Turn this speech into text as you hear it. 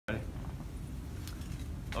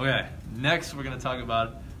Okay, next we're going to talk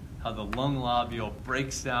about how the lung lobule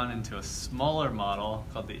breaks down into a smaller model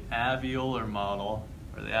called the alveolar model,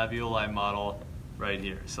 or the alveoli model right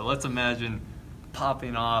here. So let's imagine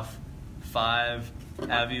popping off 5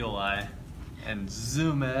 alveoli and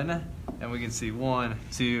zoom in, and we can see 1,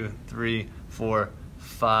 2, 3, 4,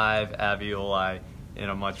 5 alveoli in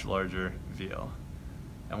a much larger view.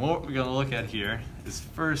 And what we're going to look at here is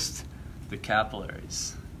first the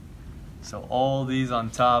capillaries. So all these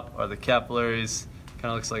on top are the capillaries.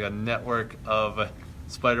 Kind of looks like a network of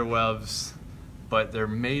spider webs, but they're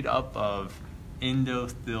made up of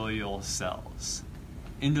endothelial cells.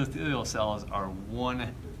 Endothelial cells are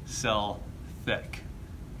 1 cell thick.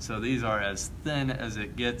 So these are as thin as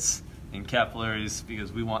it gets in capillaries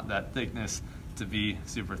because we want that thickness to be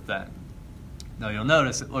super thin. Now you'll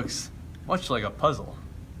notice it looks much like a puzzle.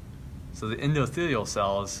 So the endothelial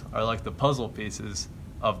cells are like the puzzle pieces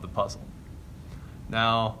of the puzzle.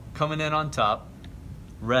 Now coming in on top,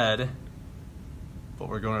 red, but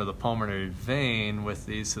we're going to the pulmonary vein with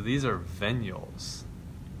these. So these are venules.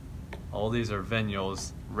 All these are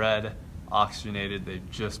venules, red, oxygenated. They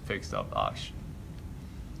just picked up oxygen.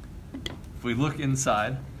 If we look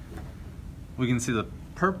inside, we can see the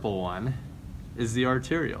purple one is the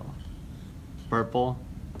arteriole. Purple,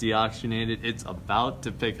 deoxygenated, it's about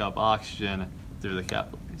to pick up oxygen through the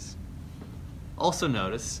capillaries. Also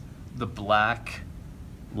notice the black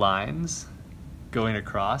lines going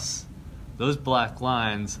across. Those black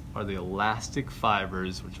lines are the elastic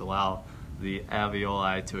fibers which allow the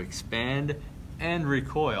alveoli to expand and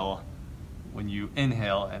recoil when you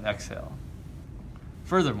inhale and exhale.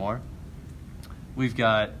 Furthermore, we've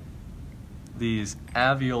got these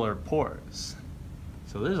alveolar pores.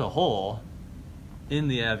 So there's a hole in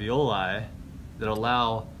the alveoli that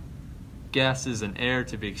allow gases and air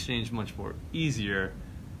to be exchanged much more easier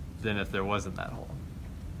than if there wasn't that hole.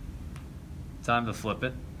 Time to flip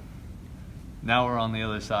it. Now we're on the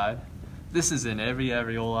other side. This is in every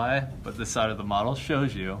alveoli, but this side of the model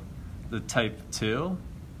shows you the type 2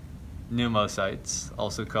 pneumocytes,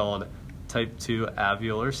 also called type 2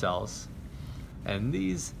 alveolar cells. And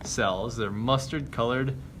these cells, they're mustard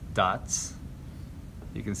colored dots.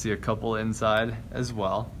 You can see a couple inside as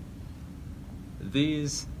well.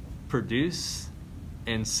 These produce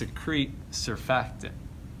and secrete surfactant.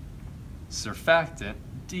 Surfactant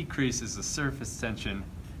decreases the surface tension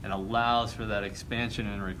and allows for that expansion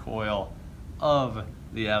and recoil of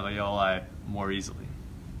the alveoli more easily.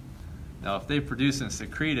 Now if they produce and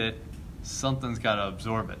secrete it, something's got to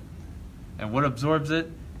absorb it. And what absorbs it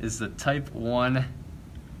is the type 1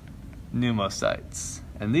 pneumocytes.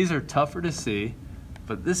 And these are tougher to see,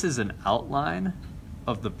 but this is an outline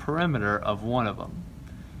of the perimeter of one of them.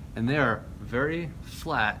 And they are very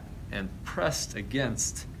flat and pressed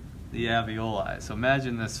against the alveoli. So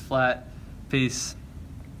imagine this flat piece,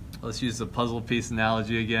 let's use the puzzle piece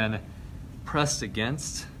analogy again, pressed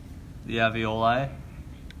against the alveoli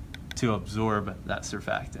to absorb that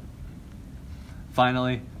surfactant.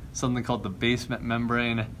 Finally, something called the basement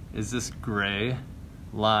membrane is this gray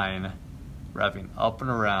line wrapping up and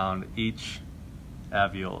around each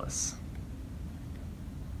alveolus.